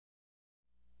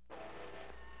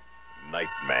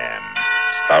Nightman,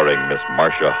 starring Miss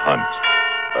Marcia Hunt.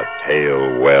 A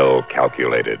tale well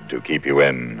calculated to keep you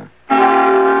in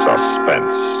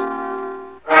suspense.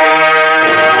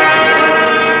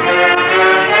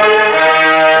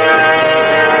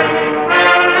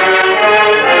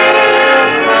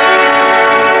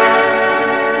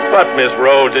 But, Miss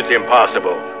Rhodes, it's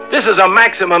impossible. This is a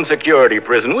maximum security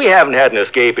prison. We haven't had an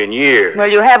escape in years.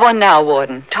 Well, you have one now,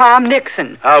 Warden. Tom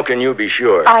Nixon. How can you be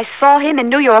sure? I saw him in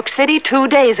New York City 2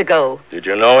 days ago. Did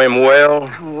you know him well?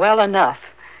 Well enough.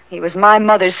 He was my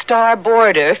mother's star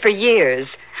boarder for years.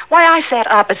 Why, I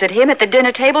sat opposite him at the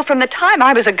dinner table from the time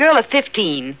I was a girl of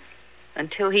 15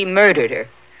 until he murdered her.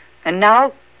 And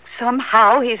now,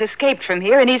 somehow, he's escaped from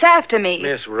here and he's after me.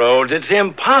 Miss Rhodes, it's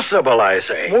impossible, I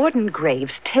say. Warden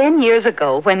Graves, 10 years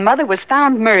ago, when Mother was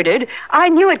found murdered, I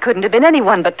knew it couldn't have been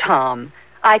anyone but Tom.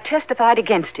 I testified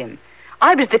against him.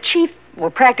 I was the chief,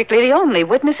 practically the only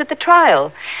witness at the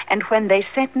trial. And when they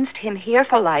sentenced him here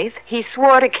for life, he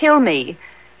swore to kill me.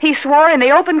 He swore in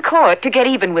the open court to get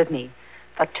even with me.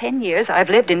 For 10 years, I've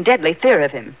lived in deadly fear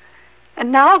of him.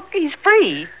 And now he's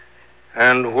free.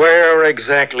 And where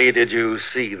exactly did you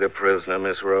see the prisoner,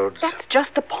 Miss Rhodes? That's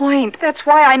just the point. That's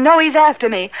why I know he's after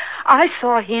me. I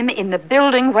saw him in the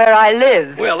building where I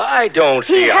live. Well, I don't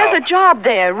see He has a job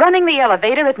there, running the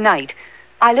elevator at night.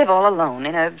 I live all alone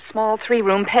in a small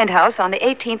 3-room penthouse on the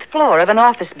 18th floor of an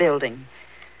office building.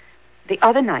 The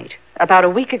other night, about a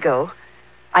week ago,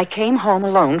 I came home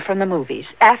alone from the movies,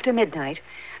 after midnight.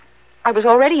 I was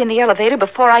already in the elevator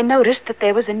before I noticed that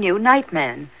there was a new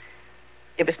nightman.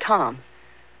 It was Tom.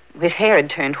 His hair had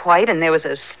turned white, and there was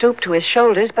a stoop to his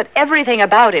shoulders, but everything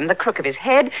about him, the crook of his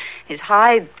head, his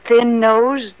high, thin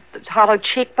nose, the hollow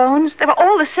cheekbones, they were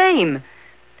all the same.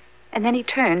 And then he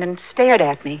turned and stared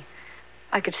at me.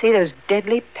 I could see those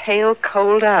deadly, pale,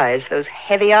 cold eyes, those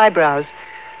heavy eyebrows,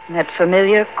 and that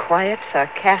familiar, quiet,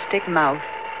 sarcastic mouth.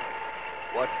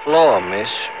 What floor, miss?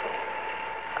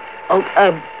 Oh,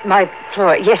 my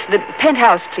floor. Yes, the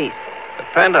penthouse, please. The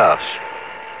penthouse?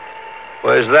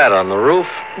 Where's that, on the roof?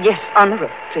 Yes, on the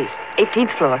roof, please.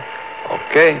 18th floor.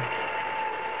 Okay.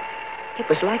 It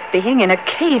was like being in a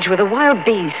cage with a wild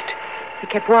beast. He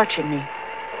kept watching me,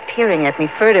 peering at me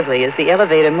furtively as the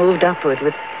elevator moved upward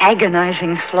with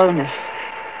agonizing slowness.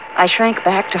 I shrank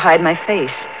back to hide my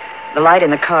face. The light in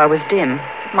the car was dim.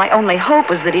 My only hope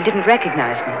was that he didn't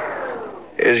recognize me.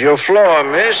 Here's your floor,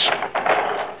 miss.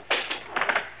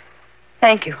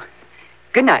 Thank you.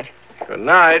 Good night. Good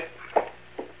night.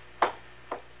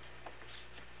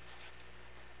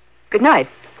 Good night.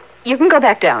 You can go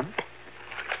back down.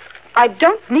 I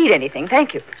don't need anything,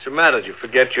 thank you. What's the matter? Did you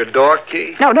forget your door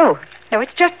key? No,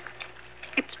 it's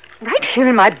right here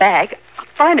in my bag. I'll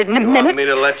find it in a minute. You want me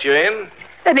to let you in?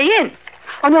 Let me in.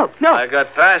 Oh, no. I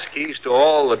got pass keys to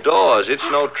all the doors. It's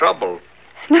no trouble.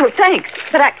 No, thanks.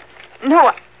 But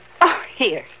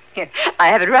here. I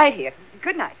have it right here.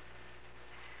 Good night.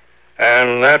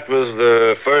 And that was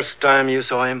the first time you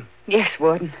saw him? Yes,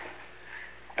 Warden.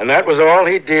 And that was all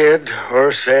he did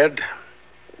or said?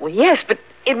 Well, yes, but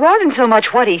it wasn't so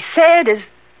much what he said as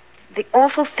the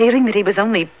awful feeling that he was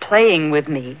only playing with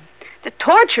me,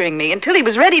 torturing me until he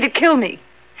was ready to kill me.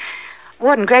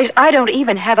 Warden Graves, I don't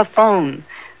even have a phone.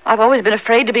 I've always been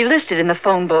afraid to be listed in the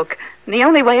phone book. And the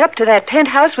only way up to that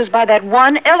penthouse was by that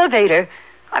one elevator.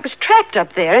 I was trapped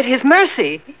up there at his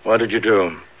mercy. What did you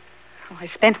do? I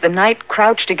spent the night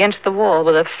crouched against the wall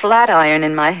with a flat iron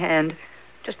in my hand,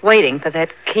 just waiting for that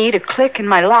key to click in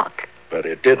my lock. But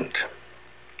it didn't.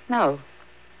 No,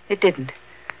 it didn't.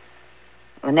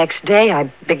 The next day,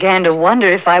 I began to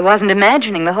wonder if I wasn't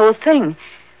imagining the whole thing.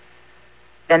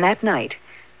 Then that night,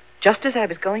 just as I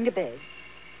was going to bed...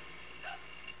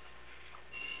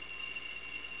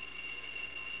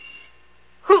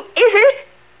 Who is it?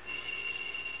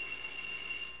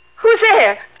 Who's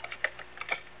there?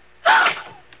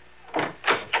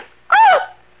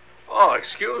 Oh,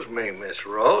 excuse me, Miss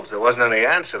Rhodes. There wasn't any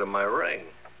answer to my ring.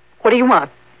 What do you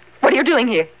want? What are you doing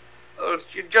here? Oh,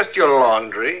 it's just your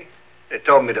laundry. They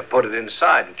told me to put it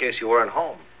inside in case you weren't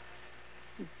home.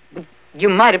 You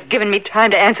might have given me time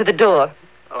to answer the door.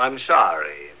 Well, I'm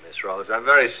sorry, Miss Rhodes. I'm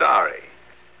very sorry.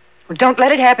 Well, don't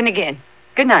let it happen again.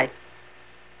 Good night.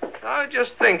 I was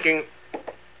just thinking,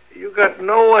 you got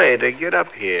no way to get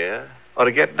up here or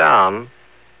to get down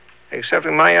except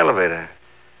in my elevator.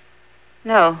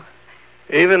 No.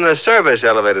 Even the service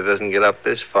elevator doesn't get up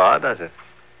this far, does it?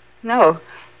 No.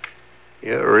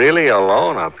 You're really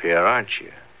alone up here, aren't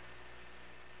you?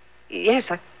 Yes,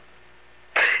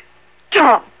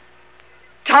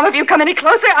 Tom, if you come any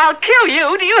closer, I'll kill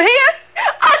you. Do you hear?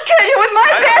 I'll kill you with my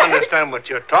I bare... don't understand what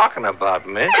you're talking about,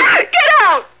 miss. Get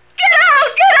out! Get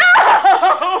out! Get out!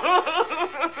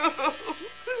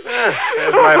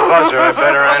 There's my buzzer. I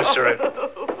better answer it.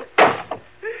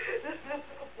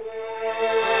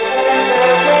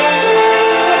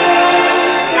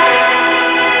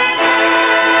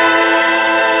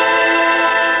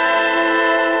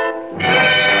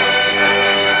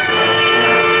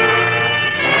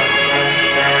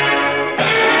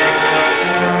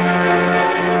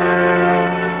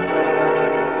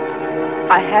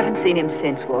 I haven't seen him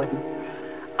since, Warden.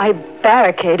 I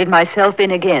barricaded myself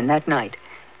in again that night.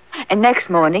 And next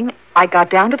morning, I got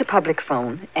down to the public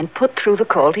phone and put through the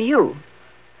call to you.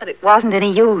 But it wasn't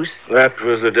any use. That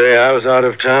was the day I was out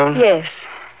of town? Yes.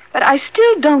 But I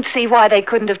still don't see why they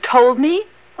couldn't have told me.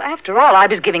 Well, after all, I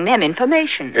was giving them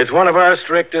information. It's one of our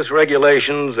strictest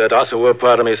regulations at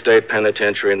Osawatomie State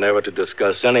Penitentiary never to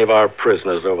discuss any of our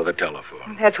prisoners over the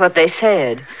telephone. That's what they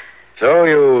said. So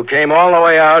you came all the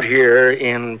way out here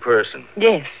in person.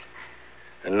 Yes.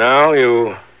 And now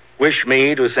you wish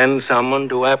me to send someone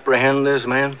to apprehend this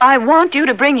man? I want you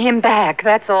to bring him back,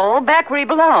 that's all. Back where he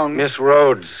belongs. Miss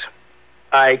Rhodes,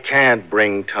 I can't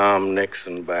bring Tom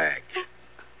Nixon back.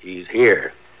 He's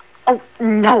here. Oh,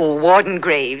 no, Warden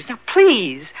Graves. Now,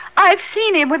 please. I've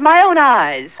seen him with my own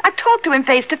eyes. I've talked to him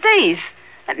face to face.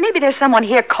 Maybe there's someone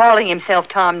here calling himself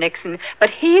Tom Nixon, but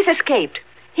he's escaped.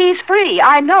 He's free.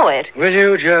 I know it. Will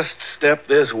you just step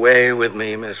this way with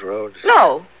me, Miss Rhodes?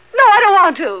 No. No, I don't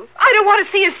want to. I don't want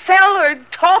to see his cell or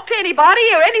talk to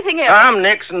anybody or anything else. Tom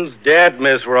Nixon's dead,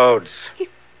 Miss Rhodes.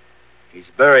 He's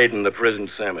buried in the prison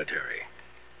cemetery.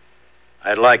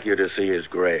 I'd like you to see his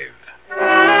grave.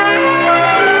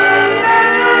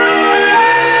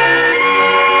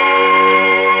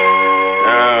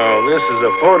 Now, this is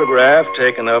a photograph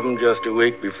taken of him just a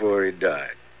week before he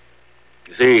died.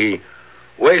 You see, he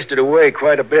wasted away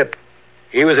quite a bit.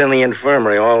 He was in the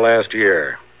infirmary all last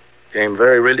year. Became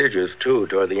very religious, too,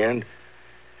 toward the end.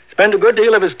 Spent a good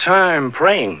deal of his time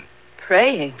praying.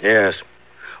 Praying? Yes.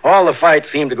 All the fight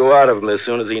seemed to go out of him as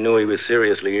soon as he knew he was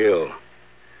seriously ill.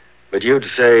 But you'd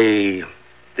say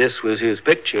this was his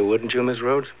picture, wouldn't you, Miss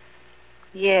Rhodes?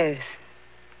 Yes.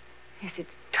 Yes, it's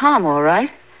Tom, all right.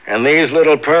 And these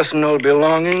little personal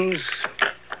belongings?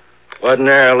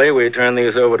 Ordinarily, we turn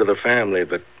these over to the family,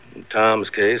 but in Tom's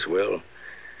case, well,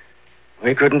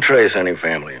 we couldn't trace any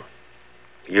family.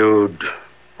 You'd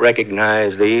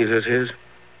recognize these as his?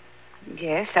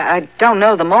 Yes, I don't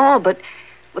know them all, but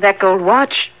with that gold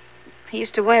watch, he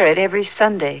used to wear it every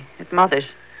Sunday at Mother's.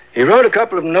 He wrote a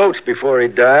couple of notes before he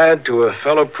died to a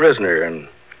fellow prisoner and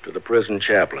to the prison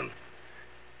chaplain.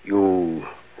 You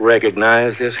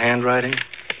recognize this handwriting?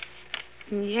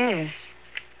 Yes.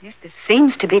 Yes, this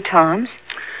seems to be Tom's.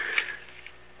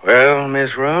 Well,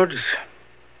 Miss Rhodes,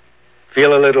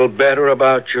 feel a little better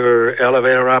about your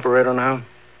elevator operator now?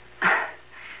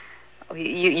 Oh,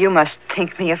 you must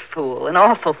think me a fool, an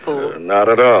awful fool. Not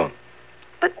at all.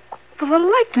 But the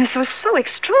likeness was so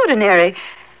extraordinary.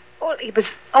 Well, it was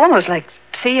almost like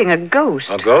seeing a ghost.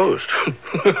 A ghost?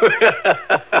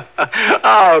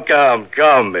 Oh,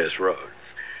 come, Miss Rhodes.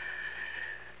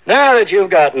 Now that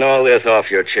you've gotten all this off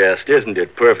your chest, isn't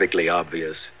it perfectly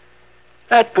obvious?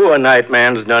 That poor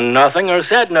nightman's done nothing or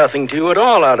said nothing to you at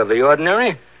all out of the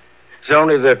ordinary. It's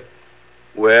only that,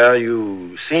 well,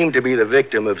 you seem to be the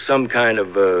victim of some kind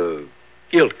of,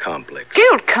 guilt complex.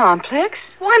 Guilt complex?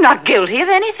 Well, I'm not guilty of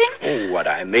anything. Oh, what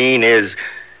I mean is,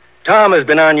 Tom has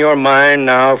been on your mind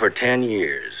now for 10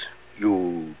 years.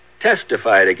 You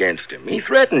testified against him. He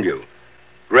threatened you.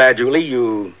 Gradually,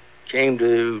 you came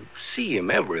to see him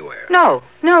everywhere. No.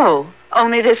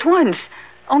 Only this once.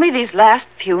 Only these last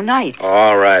few nights.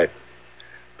 All right.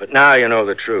 But now you know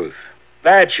the truth.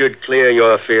 That should clear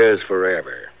your fears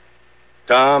forever.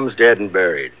 Tom's dead and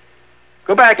buried.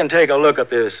 Go back and take a look at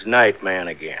this Nightman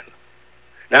again.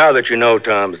 Now that you know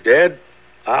Tom's dead,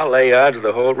 I'll lay odds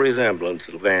the whole resemblance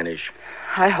will vanish.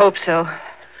 I hope so.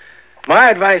 My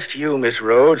advice to you, Miss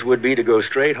Rhodes, would be to go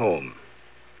straight home.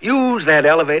 Use that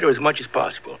elevator as much as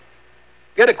possible.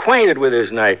 Get acquainted with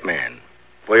this Nightman.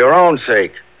 For your own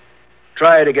sake,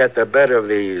 try to get the better of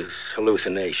these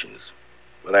hallucinations.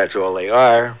 Well, that's all they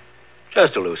are.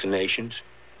 Just hallucinations.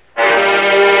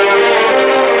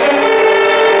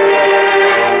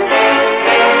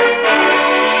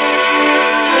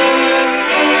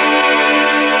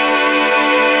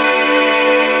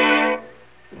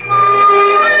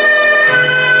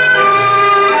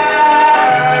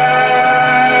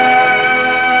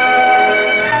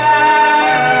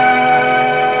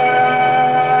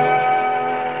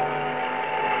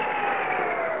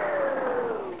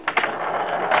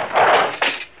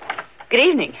 Good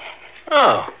evening.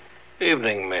 Oh,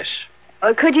 evening, miss.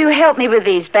 Could you help me with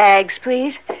these bags,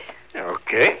 please?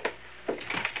 Okay.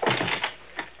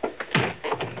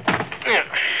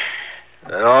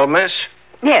 That all, miss?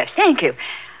 Yes, thank you.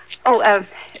 Oh,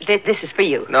 this is for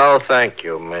you. No, thank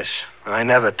you, miss. I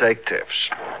never take tips.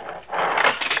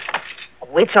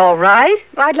 Oh, it's all right.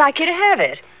 I'd like you to have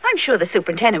it. I'm sure the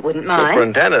superintendent wouldn't mind.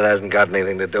 Superintendent hasn't got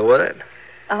anything to do with it.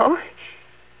 Oh?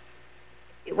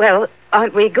 Well,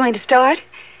 aren't we going to start?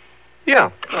 Yeah,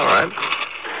 all right.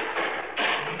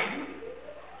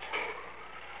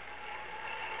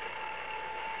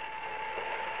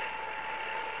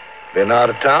 Been out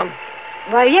of town?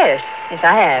 Why, yes. Yes,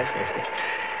 I have.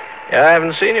 Yeah, I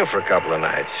haven't seen you for a couple of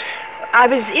nights. I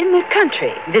was in the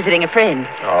country visiting a friend.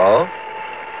 Oh?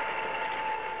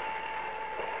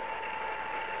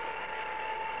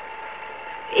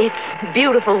 It's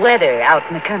beautiful weather out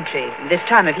in the country this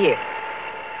time of year.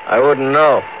 I wouldn't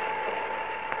know.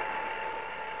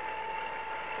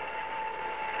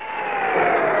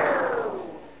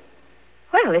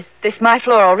 Well, is this my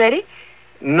floor already?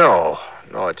 No,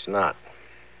 it's not.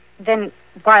 Then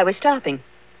why are we stopping?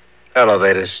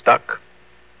 Elevator's stuck.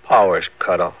 Power's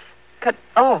cut off. Cut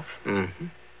off? Mm-hmm.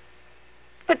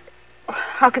 But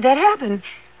how could that happen?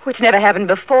 It's never happened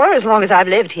before as long as I've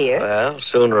lived here. Well,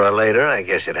 sooner or later, I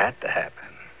guess it had to happen.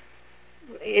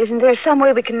 Isn't there some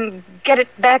way we can get it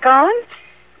back on?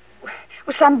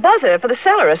 With some buzzer for the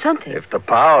cellar or something. If the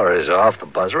power is off, the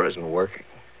buzzer isn't working.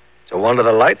 So one of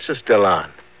the lights is still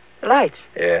on. The lights?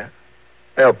 Yeah.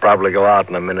 They'll probably go out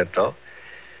in a minute, though.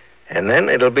 And then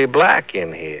it'll be black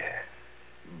in here.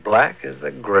 Black as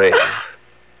the grave.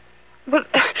 Well,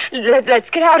 let's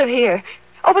get out of here.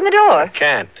 Open the door.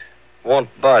 Can't. Won't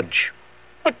budge.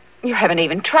 But you haven't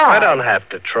even tried. I don't have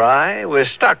to try. We're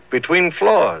stuck between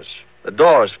floors. The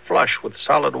door's flush with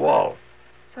solid wall.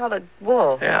 Solid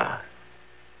wall? Yeah.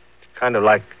 It's kind of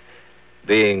like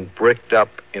being bricked up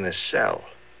in a cell.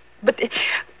 But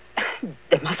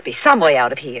there must be some way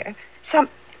out of here.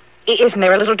 Isn't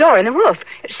there a little door in the roof?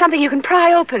 Something you can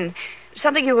pry open.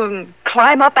 Something you can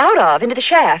climb up out of into the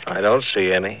shaft. I don't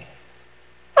see any.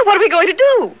 Well, what are we going to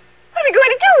do? What are we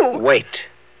going to do? Wait.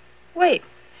 Wait.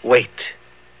 Wait.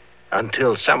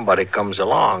 Until somebody comes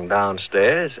along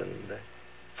downstairs and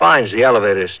finds the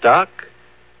elevator stuck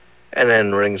and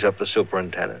then rings up the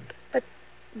superintendent. But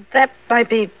that might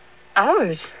be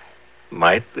ours.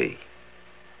 Might be.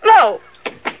 No!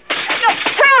 No!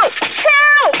 Help!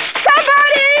 Help!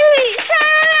 Somebody!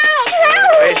 Help!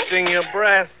 Help! You're wasting your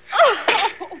breath.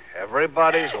 Oh.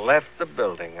 Everybody's left the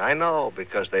building. I know,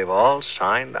 because they've all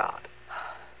signed out.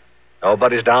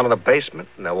 Nobody's down in the basement,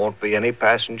 and there won't be any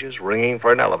passengers ringing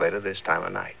for an elevator this time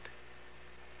of night.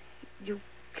 You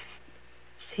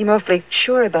seem awfully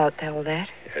sure about all that.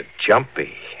 You're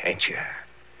jumpy, ain't you?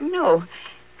 No.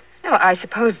 No, I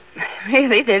suppose,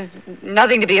 really, there's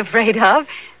nothing to be afraid of.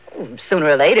 Sooner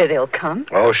or later, they'll come.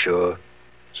 Oh, sure.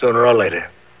 Sooner or later.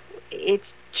 It's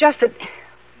just that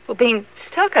we're being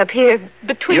stuck up here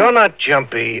between... You're not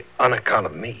jumpy on account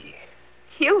of me.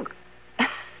 You...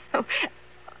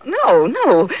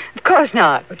 No, of course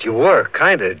not. But you were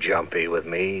kind of jumpy with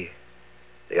me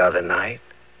the other night,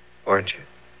 weren't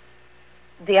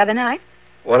you? The other night?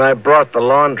 When I brought the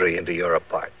laundry into your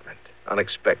apartment,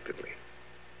 unexpectedly.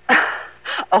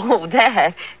 Oh,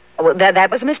 that. Well, that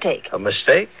was a mistake. A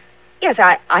mistake? Yes,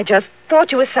 I just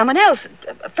thought you were someone else,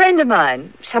 a friend of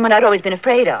mine, someone I'd always been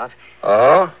afraid of.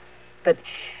 Oh? But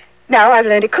now I've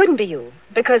learned it couldn't be you,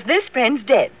 because this friend's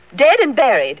dead. Dead and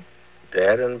buried.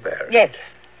 Dead and buried? Yes.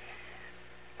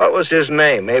 What was his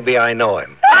name? Maybe I know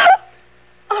him.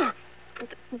 Oh,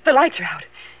 the lights are out.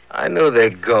 I knew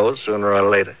they'd go sooner or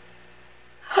later.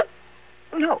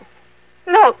 No,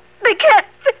 they can't.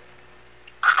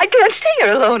 I can't stay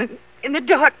here alone in the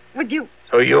dark with you.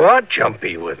 So you are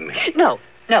jumpy with me. No.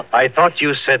 I thought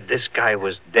you said this guy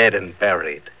was dead and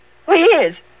buried. Well, he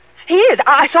is.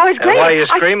 I saw his grave. And why are you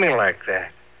screaming like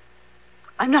that?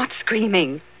 I'm not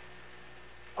screaming.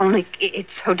 Only it's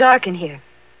so dark in here.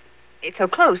 It's so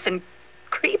close and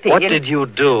creepy. What did you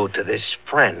do to this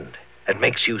friend that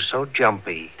makes you so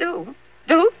jumpy? Do?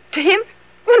 To him?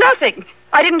 Well, nothing.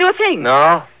 I didn't do a thing.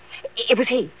 No? It was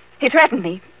he. He threatened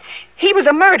me. He was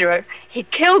a murderer. He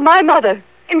killed my mother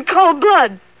in cold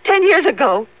blood 10 years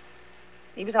ago.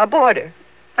 He was our boarder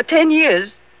for 10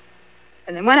 years.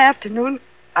 And then one afternoon,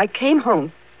 I came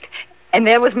home, and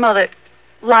there was Mother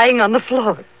lying on the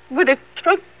floor with her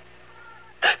throat...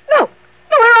 No,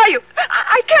 where are you?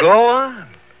 I can't... Go on.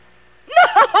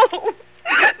 No!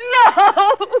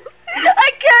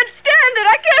 I can't stand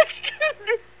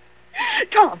it.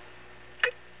 Tom,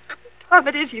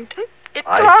 it is you.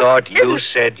 I thought you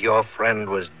said your friend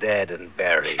was dead and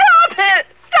buried. Stop it!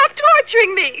 Stop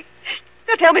torturing me!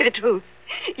 Now tell me the truth.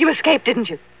 You escaped, didn't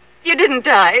you? You didn't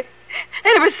die.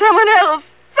 And it was someone else.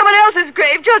 someone else's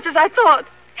grave, just as I thought.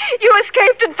 You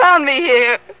escaped and found me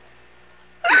here.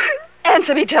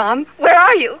 Answer me, Tom. Where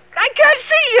are you? I can't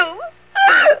see you.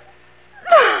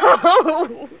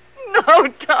 No,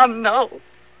 Tom, no.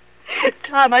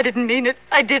 Tom, I didn't mean it.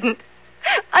 I didn't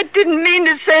mean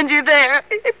to send you there.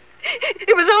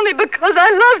 It was only because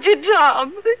I loved you,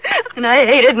 Tom. And I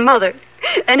hated Mother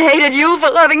and hated you for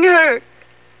loving her.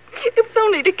 It was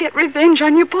only to get revenge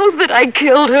on you both that I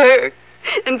killed her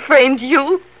and framed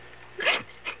you.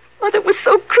 Mother was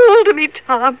so cruel to me,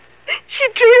 Tom. She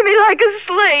treated me like a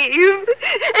slave.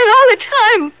 And all the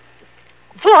time,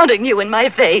 flaunting you in my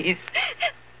face.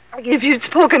 If you'd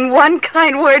spoken one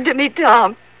kind word to me,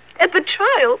 Tom, at the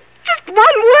trial, just one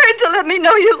word to let me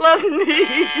know you loved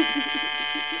me.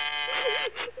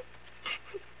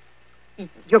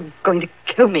 You're going to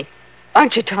kill me,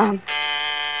 aren't you, Tom?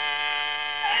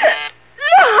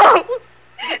 No!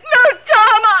 No,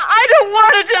 Tom, I don't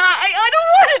want to die. I don't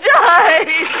want to die.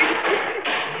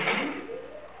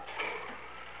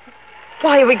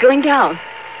 Why are we going down?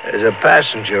 There's a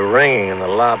passenger ringing in the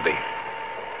lobby.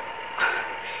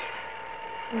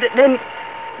 Then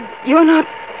you're not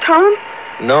Tom?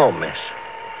 No, miss.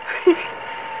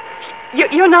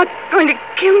 You're not going to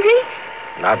kill me?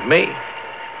 Not me.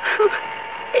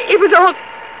 It was all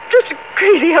just a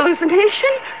crazy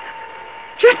hallucination.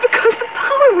 Just because the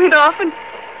power went off and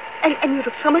you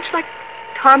look so much like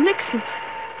Tom Nixon.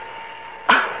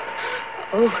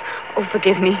 Oh,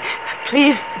 forgive me.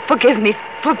 Please forgive me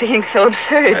for being so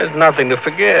absurd. There's nothing to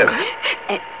forgive.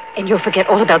 And you'll forget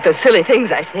all about those silly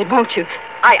things I said, won't you?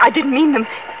 I didn't mean them.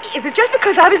 It was just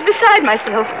because I was beside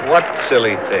myself. What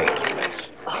silly things, miss?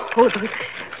 Oh, those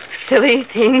silly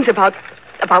things about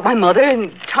my mother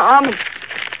and Tom. And...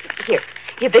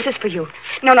 Here, this is for you.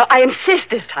 No, I insist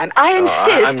this time. I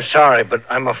insist. I'm sorry, but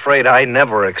I'm afraid I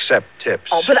never accept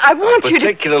tips. Oh, but I want you to...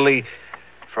 Particularly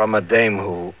from a dame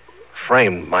who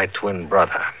framed my twin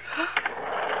brother.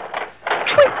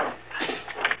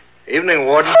 Evening,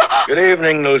 Warden. Good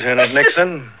evening, Lieutenant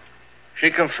Nixon.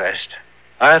 She confessed.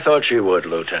 I thought she would,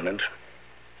 Lieutenant.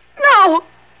 No!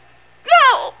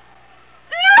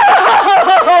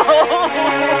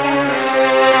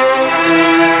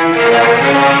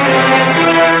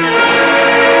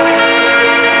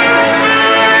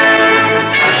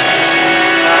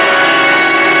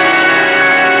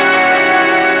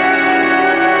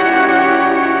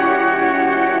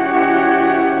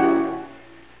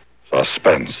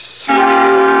 Suspense,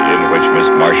 in which Miss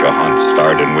Marcia Hunt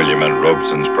starred in William N.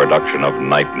 Robeson's production of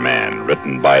Nightman,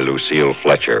 written by Lucille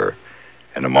Fletcher.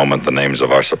 In a moment, the names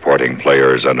of our supporting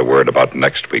players and a word about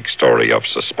next week's story of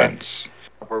Suspense.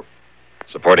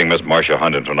 Supporting Miss Marcia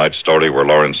Hunt in tonight's story were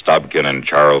Lawrence Dobkin and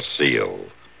Charles Seal.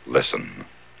 Listen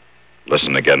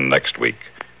again next week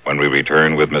when we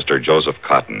return with Mr. Joseph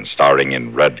Cotton starring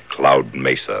in Red Cloud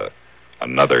Mesa,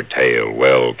 another tale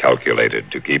well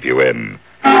calculated to keep you in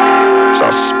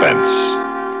suspense.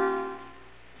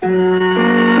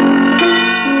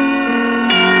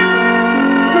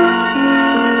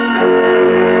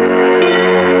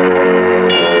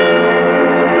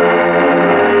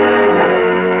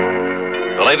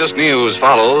 The latest news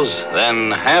follows,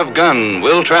 then Have Gun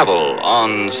Will Travel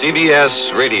on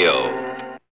CBS Radio.